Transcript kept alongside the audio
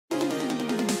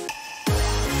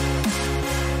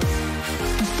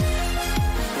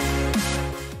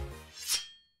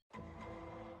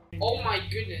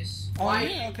goodness. Oh Why?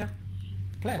 yeah, okay.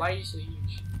 Play. Why are you so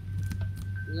huge?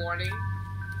 Warning.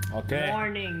 Okay.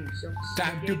 Warning.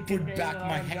 Time to put back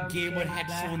my gamer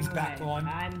headphones back on.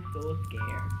 I'm so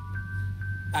scared.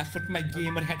 I put my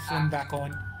gamer headphone back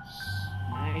on.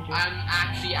 I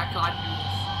can't do this.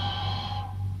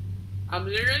 I'm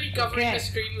literally covering the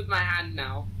screen with my hand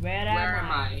now. Where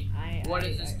am I? What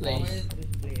is this place? What is this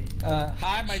place?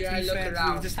 Hi, my Should I three look friends.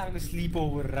 around? We're just having a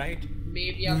sleepover, right?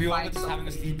 Maybe I'll We all find just having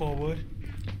a something. sleepover.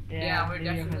 Yeah, we're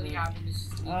definitely having this.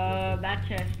 That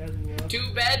chest doesn't work.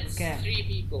 2 beds, Okay. 3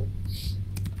 people.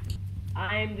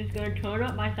 I'm just gonna turn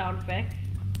up my sound effects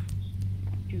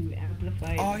to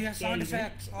amplify. Oh yeah, sound scaliness.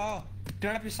 effects. Oh,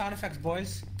 turn up your sound effects,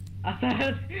 boys.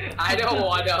 I don't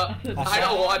wanna. I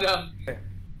don't wanna.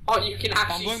 Oh, you can I'm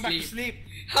actually going back to sleep. sleep.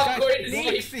 I'm Guys, going to go back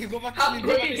to sleep. sleep. Go back to I'm sleep. Go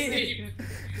going back to to sleep.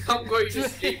 sleep. I'm going to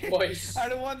sleep, boys. I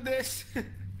don't want this.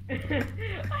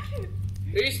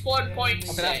 Respawn point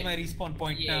Okay, that's my respawn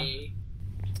point Yay.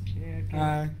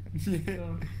 Yeah, okay.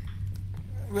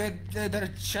 Wait, there are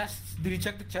chests. Did you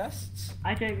check the chests?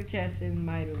 I checked the chest in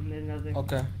my room. There's nothing.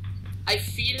 Okay. I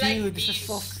feel like Dude, these... this is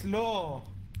so slow.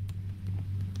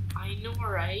 I know,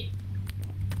 right?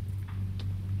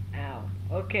 Ow.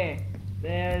 Okay.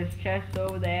 There's chests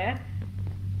over there.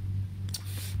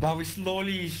 Now we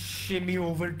slowly shimmy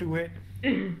over to it.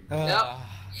 No,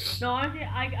 honestly,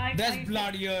 There's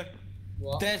blood here.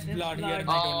 What? There's blood here. And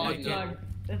I Oh, don't like no. it.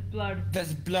 There's blood.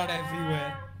 There's blood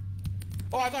everywhere.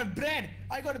 Oh, I got bread.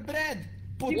 I got bread.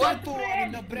 You got Potato bread.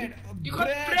 in the bread. You got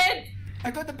bread! I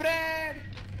got the bread.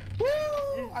 Woo!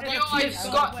 I Yo, got I key. just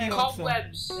I got key also.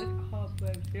 cobwebs. There's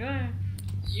cobwebs. Yeah.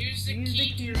 Use the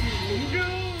key to...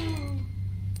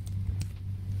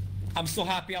 I'm so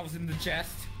happy I was in the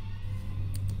chest.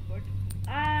 What?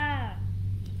 Ah!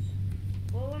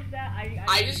 What was that?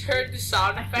 I just heard the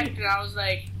sound effect and I was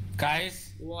like,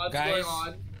 Guys, what's guys, going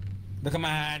on? Look at my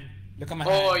hand. Look at my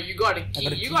Oh, hand. you got a key.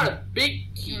 got a You key. got a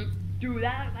big key. Dude,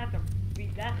 that's a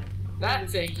big.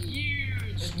 That's a huge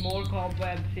There's key. more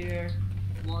cobwebs here.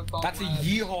 More That's a cobwebs.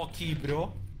 yeehaw key,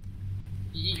 bro.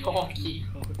 Yeehaw key.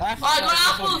 I have Oh, I got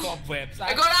four apples! cobwebs. I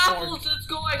have got four- apples. Let's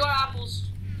go. I got apples.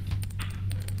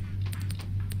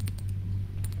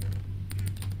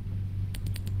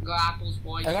 Got apples,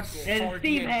 boys. I got Let's go. There's 48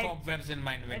 Steve head. cobwebs in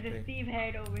my There's a inventory. Steve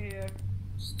head over here.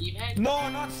 Steve head. No,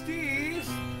 not Steve.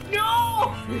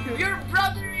 No! Your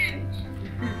brother in.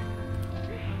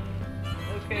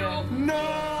 Okay. No. No!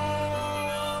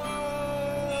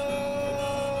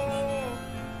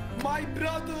 My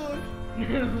brother!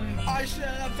 I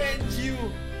shall avenge you!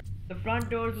 The front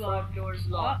door's locked. Door's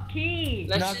locked. Oh, key!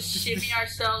 Let's Now, just this- shimmy this-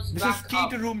 ourselves This back is key up.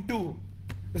 to room 2.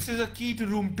 This is a key to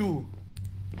room 2.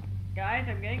 Guys,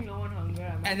 I'm getting low on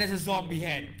hunger. And there's a zombie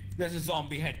head. There's a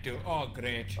zombie head too. Oh,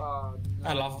 great. Oh, no.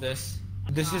 I love this.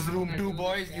 This is room 2,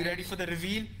 boys. You ready for the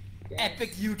reveal? Yes.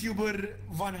 Epic YouTuber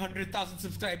 100,000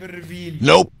 subscriber reveal.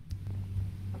 Nope.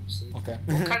 Okay.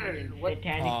 What kind of what?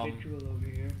 Satanic ritual over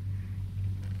here.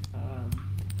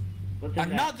 What's that?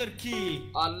 Another key.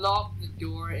 Unlock the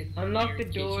door in the Unlock the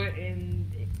near door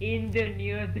kitchen. in the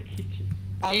near the kitchen.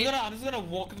 I'm just gonna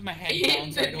walk with my head down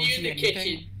In so I the don't near see the anything.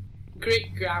 kitchen.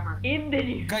 Great grammar. In the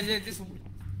near.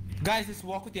 Guys, just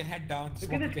walk with your head down. Just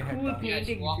Look walk at with this your head cool down. Yeah, just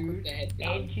painting, walk dude. with the head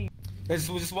down. Edgy.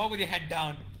 Just walk with your head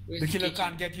down. Where's The the killer kitchen?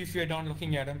 can't get you if you're down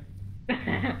looking at him.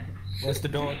 Where's the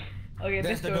door? Okay,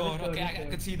 There's this the door. this Okay, I this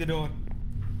can see the door.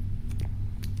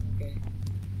 Okay.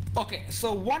 Okay,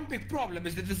 so one big problem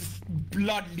is that there's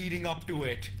blood leading up to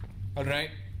it. Alright?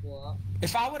 What?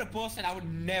 If I were a person, I would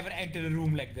never enter a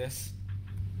room like this.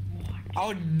 I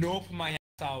would nope my ass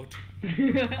out.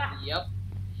 Yep.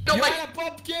 No, You're wait. a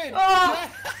pumpkin!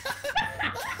 Oh!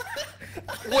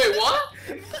 Wait, what?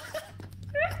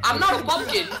 I'm not a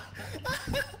pumpkin.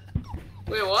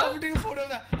 Wait, I'm what? taking a photo of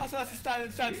that. I saw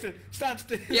stand still. Stand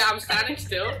still. Yeah, I'm standing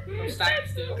still. I'm standing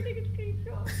still.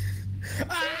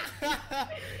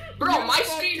 Bro, my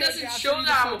screen doesn't show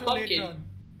that I'm a pumpkin.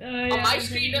 On my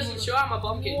screen doesn't show I'm a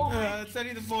pumpkin. I'll send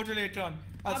you the photo later on.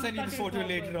 I'll send you the photo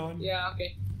later on. Yeah,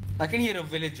 okay. I can hear a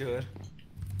villager.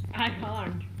 I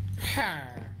can't.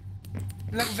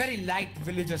 Like very light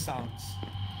villager sounds.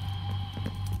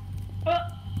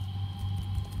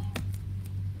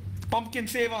 Pumpkin,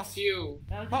 save us! Phew.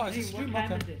 That Oh, was is the it dream. What stream?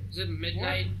 time Okay. is it? Is it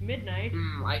midnight? What? Midnight?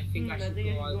 I think I I should think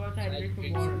I go should go outside and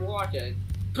drink some some water.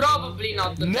 Probably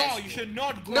not the No, best. you should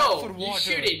not go No, for you water.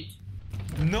 shouldn't.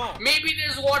 No. Maybe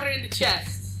there's water in the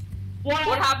chests. What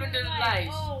happened to the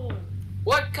lights? Oh,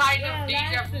 What kind well, of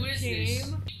deja that's vu a is this?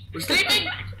 shame. We're sleeping!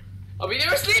 Are we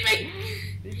there sleeping?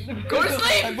 Go to I'm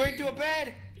sleep! going to a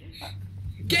bed.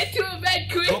 Get to a bed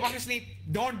quick! Go back to sleep.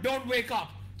 Don't wake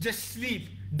up. Just sleep.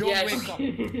 Don't Yes. wake up.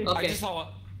 I Okay. just saw.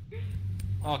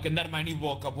 Okay, never mind. He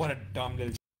woke up. What a dumb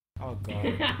little. Oh god.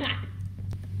 Okay,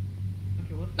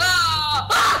 what's Ah!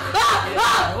 Ah! Ah!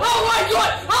 Ah! Oh my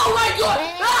god! Oh my god!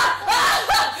 Ah!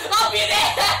 Ah! I'll be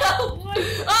there! What?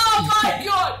 Oh my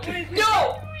god!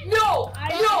 No! No!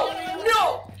 No!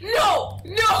 No! No!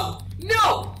 No!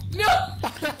 No! No!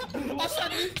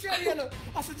 Asad, leave Cherry, hello.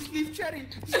 Asad, just leave Cherry.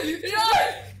 Just leave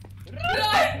Cherry. Run!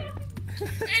 Run!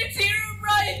 It's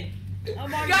Herobrine!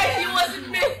 I'm on Guys, fire. he wasn't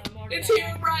me! I'm on It's fire.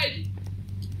 Herobrine!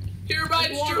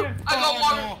 Herobrine's true! Water. I got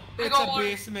water! No, I it's got a water!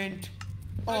 basement.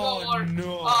 I got Oh water!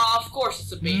 no. Of course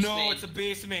it's a basement. No, it's a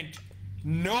basement.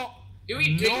 No. Do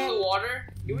we drink No. the water?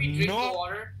 Do we drink No. the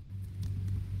water?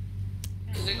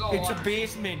 'Cause I got It's a water.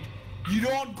 basement. You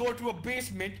don't go to a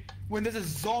basement when there's a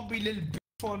zombie little bitch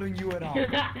following you around.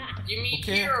 You mean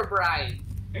Okay. Herobrine?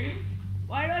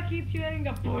 Why do I keep hearing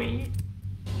a point?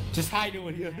 Just hide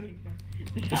over here.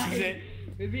 This is it.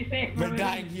 We'll be safe for a We're minute.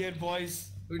 dying here, boys.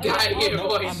 We're Okay, dying here, no,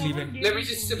 boys. I'm leaving. Let me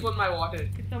just sip on my water.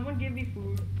 Could someone give me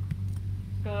food?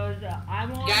 Cause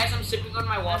I'm on. Guys, I'm sipping on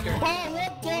my water. Oh,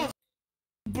 what the?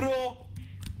 Bro.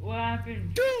 What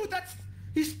happened? Dude, that's.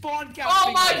 He spawned camping.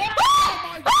 Oh my Oh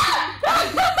god!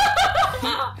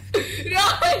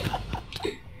 Run!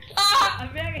 Ah! I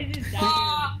feel like I just died.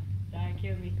 Ah! Die,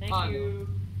 kill me. Thank Oh, no. you.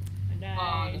 I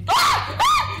died. Ah!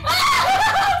 Ah!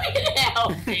 I'm gonna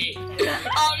help me! I'm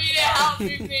gonna help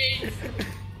me, please!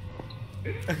 Oh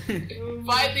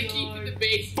my Find the key to God. the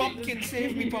basement. Pumpkin,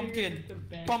 save me, Pumpkin.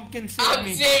 Pumpkin, save I'm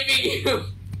me. saving you!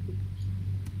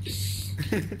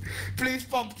 Please,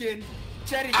 Pumpkin.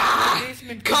 Cherry, Ah!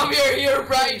 basement. Come here,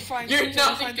 Brian! Fine, You're fine,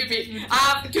 nothing fine, to the me! basement. I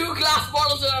have 2 glass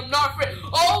bottles and I'm not afraid.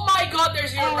 Oh my god,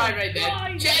 there's your Oh, Brian right there!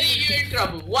 why? Jenny, you're in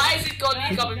trouble. Why is it Guys,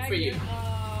 Connie coming guys, for you?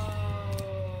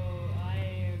 I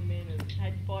am in a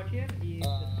tight spot here. Is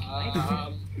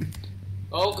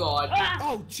Oh god. Ah!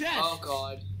 Oh, chest. Oh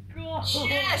god. God.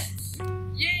 Yes!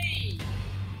 Yay!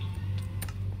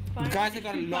 Guys, I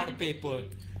got a lot of paper.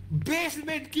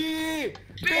 Basement key!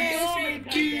 Basement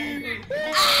key! Open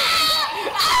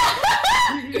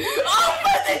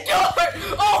the door!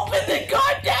 Open the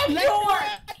goddamn door!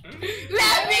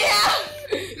 Let me out!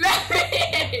 Let me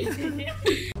in!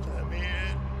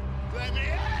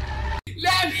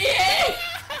 Let me in!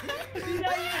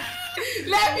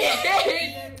 Let me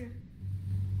in!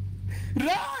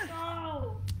 Run!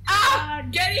 No! Ah!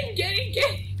 Get in! Get in!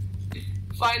 Get in!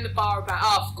 Find the power bank.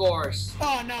 Of course.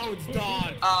 Oh, now it's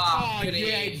dark. Ah, oh, great.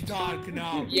 yeah, it's dark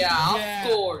now. Yeah,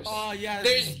 of course. Oh, yeah.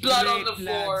 There's this is blood on great, the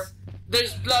floor. lads.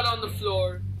 There's blood on the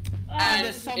floor. And And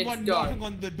there's someone it's dark. knocking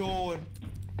on the door.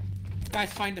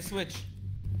 Guys, find the switch.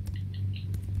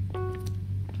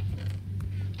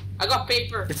 I got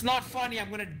paper. It's not funny. I'm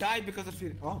gonna die because of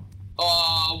you. Oh.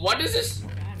 What is this?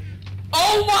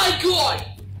 Oh my god!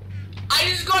 I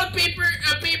just got a paper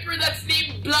that's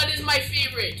named Blood is my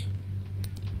favorite.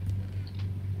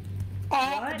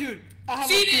 What? Dude, I have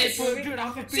See a this? paper. Dude, I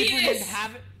have a See paper this? that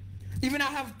have it. Even I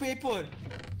have paper.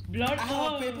 Blood. I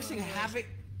have a paper saying having.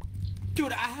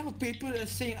 Dude, I have a paper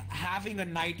saying having a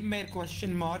nightmare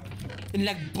question mark in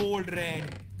like bold red.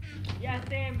 Yeah,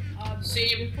 same.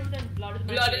 Same. This one says blood is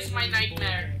Blood is my my favorite in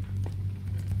nightmare. bold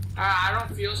I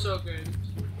don't feel so good.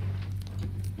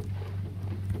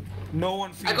 No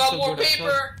one feels I got so more good.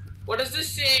 paper. What does this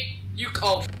say? You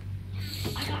can't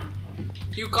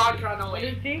run What away. do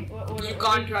you think? You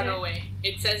can't run away.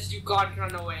 It says you can't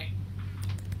run away.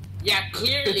 Yeah, It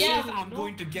clearly. Yeah. says I'm no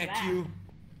going to get crap. you.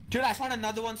 Dude, I found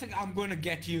another one saying I'm going to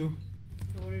get you.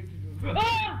 What did you do?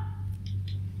 Ah!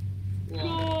 Whoa.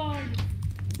 God!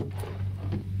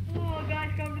 Oh,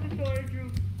 guys, come to the storage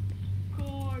room.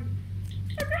 God.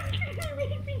 It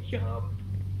made me jump.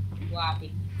 What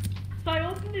happened? So I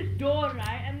opened this door,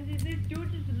 right, and this dude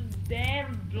just was there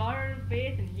with blood on his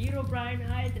face and Herobrine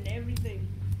eyes and everything.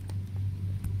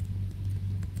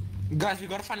 Guys, we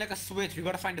gotta find like a switch. We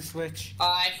gotta find a switch.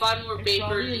 I found more It's paper.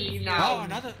 probably Leave an Oh, now.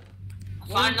 another. I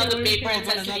found another What is paper. it? It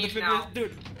says another leave paper. now.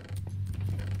 Dude.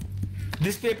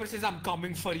 This paper says I'm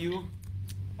coming for you.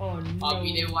 Oh no. I'll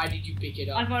be there. Why did you pick it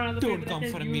I up? found another Don't paper come that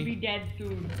says for you me. will be dead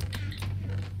soon.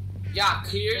 Yeah,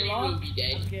 clearly Hello? we'll be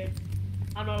dead. Okay.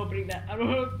 I'm not opening that. I'm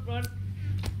not run.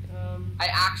 I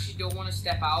actually don't want to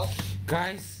step out.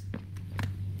 Guys,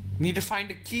 need to find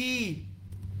a key,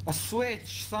 a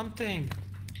switch, something.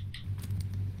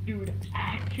 Dude,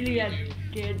 actually that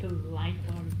scared the life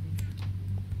out of me.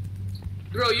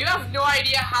 Bro, you have no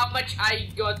idea how much I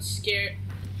got scared.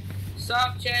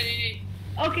 Sup, Jenny?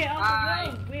 Okay,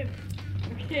 Hi. no, wait.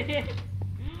 Okay.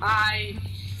 I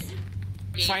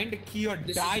Find a key or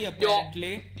This die is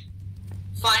apparently.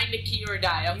 find the key or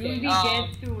die. You'll Okay. be dead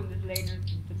soon, this later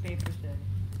the paper says.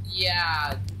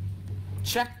 Yeah.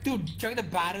 Check, dude. Check the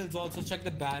barrels also. Check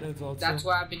the barrels also. That's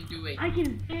what I've been doing. I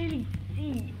can barely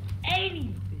see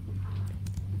anything.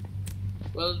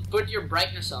 Well, put your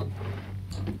brightness up.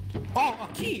 Oh,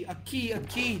 a key. A key. A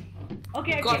key.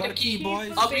 Okay, Got okay. the key,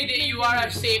 boys. Abhide, you are our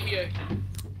savior.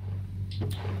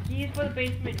 Keys for the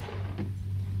basement.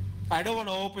 I don't want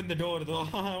to open the door though.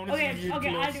 I want to see Okay, you okay,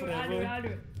 close I'll do it, I'll do it, forever. I'll do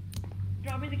it.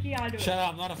 Drop me the key, I'll do it. Shut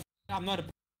up. I'm not a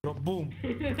bro. Boom.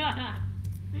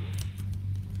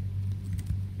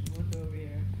 What's over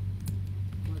here?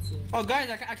 What's it? Oh, guys,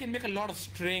 I can make a lot of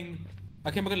string.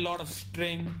 I can make a lot of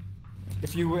string.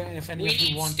 If any We of you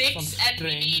need want sticks some and we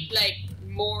string. need like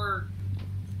more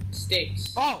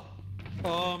sticks. Oh.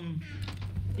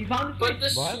 You found the Put the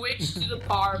switch? What? switch to the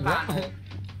power panel.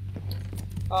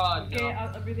 Oh Okay, no.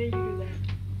 everything you do that.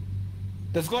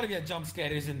 There's gotta be a jump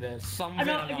scare, isn't there? Somewhere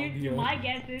No, around here. my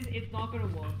guess is it's not gonna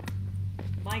work.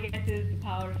 My guess is the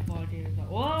power is faulty. Is not.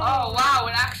 Whoa! Oh wow,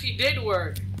 it actually did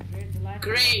work. Great, the lights are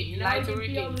Great, on. Now lights you are can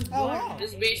see all working. this Oh, blood. wow.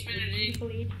 This basement is Beautiful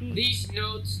HD. These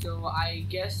notes though, I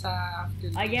guess I have to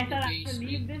leave I guess the I'll have to basement.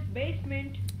 leave this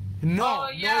basement. No, Oh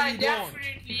yeah, no, I you don't.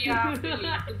 definitely have to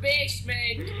leave the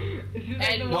basement. This is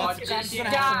And the what worst just goddamn-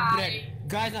 Gonna have some die. bread.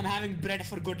 Guys, I'm having bread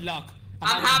for good luck.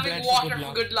 I'm having bread water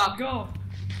for good luck. Go.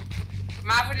 I'm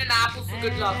having an apple for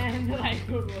good luck. And the lights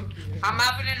will work here. I'm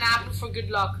having an apple for good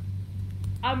luck.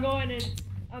 I'm going in.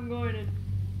 I'm going in.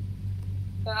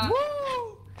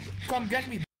 Woo! Come get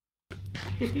me.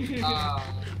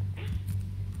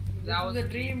 That was This is a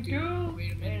dream too.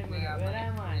 Wait a minute, where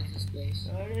am I? Where is this place?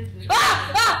 Where is this?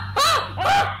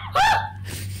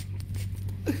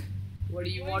 What do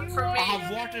you What want do you from want? me? I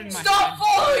have water in my Stop hand.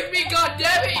 following me,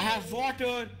 goddammit! I have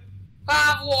water. I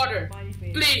have water. Smiley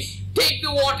face. Please, take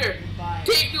the water. Bye.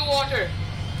 Take the water.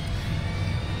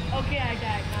 Okay, I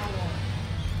died. Now what?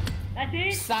 That's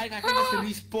it? Psych, I can just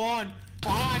respawn.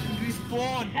 I can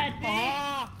respawn. That's it?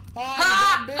 Ha! damn,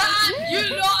 Ha! bitch.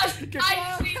 You lost! Get I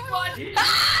off. see one!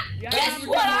 Ha! Yeah, Guess I'm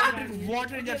what done. happened?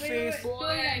 Water in your Wait, face.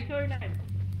 Story time.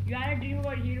 You had a dream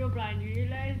about Hero Brian. You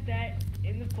realized that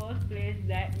in the first place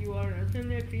that you are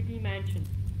in a creepy mansion.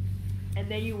 And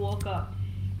then you woke up.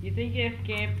 You think you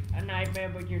escaped a nightmare,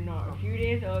 but you're not. A few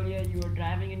days earlier, you were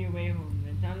driving on your way home.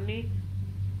 And suddenly,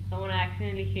 someone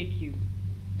accidentally hit you.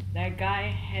 That guy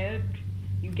helped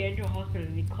you get into a hospital.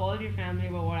 And he called your family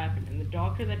about what happened. And the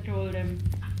doctor that told him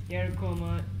you're in a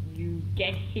coma, you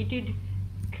get hitted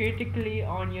critically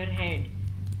on your head.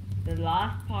 The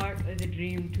last part of the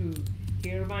dream too.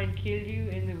 Herobrine killed you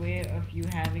in the way of you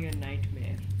having a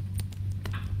nightmare.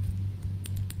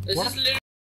 This What? is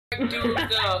literally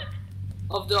part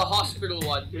 2 of the hospital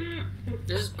one.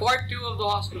 This is part 2 of the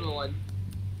hospital one.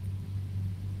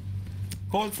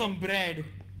 Hold some bread.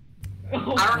 I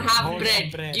don't have Hold bread. some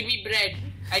bread. Give me bread.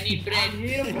 I need bread. I'm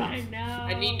Herobrine now.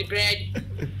 I need the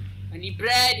bread. I need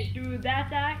bread. Dude,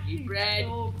 that's actually bread.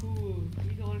 so cool.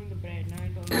 He's holding the bread. Now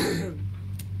he's holding the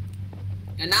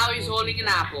And now he's holding an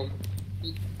apple.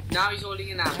 Now he's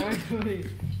holding an apple. bread.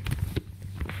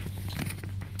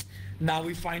 Now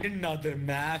we find another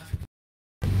map.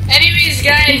 Anyways,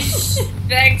 guys,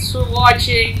 thanks for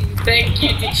watching. Thank you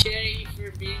to Cherry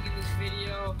for being in this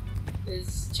video.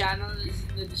 His channel is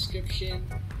in the description.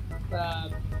 I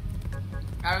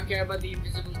don't care about the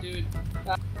invisible dude.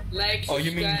 Like, Oh,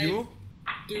 you mean subscribe, you?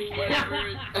 do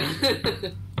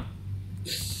whatever.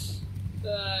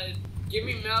 Give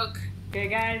me milk. Okay,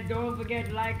 guys, don't forget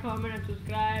to like, comment, and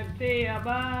subscribe. See ya.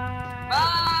 Bye.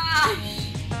 Ah!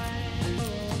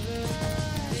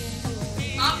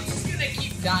 I'm just gonna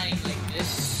keep dying like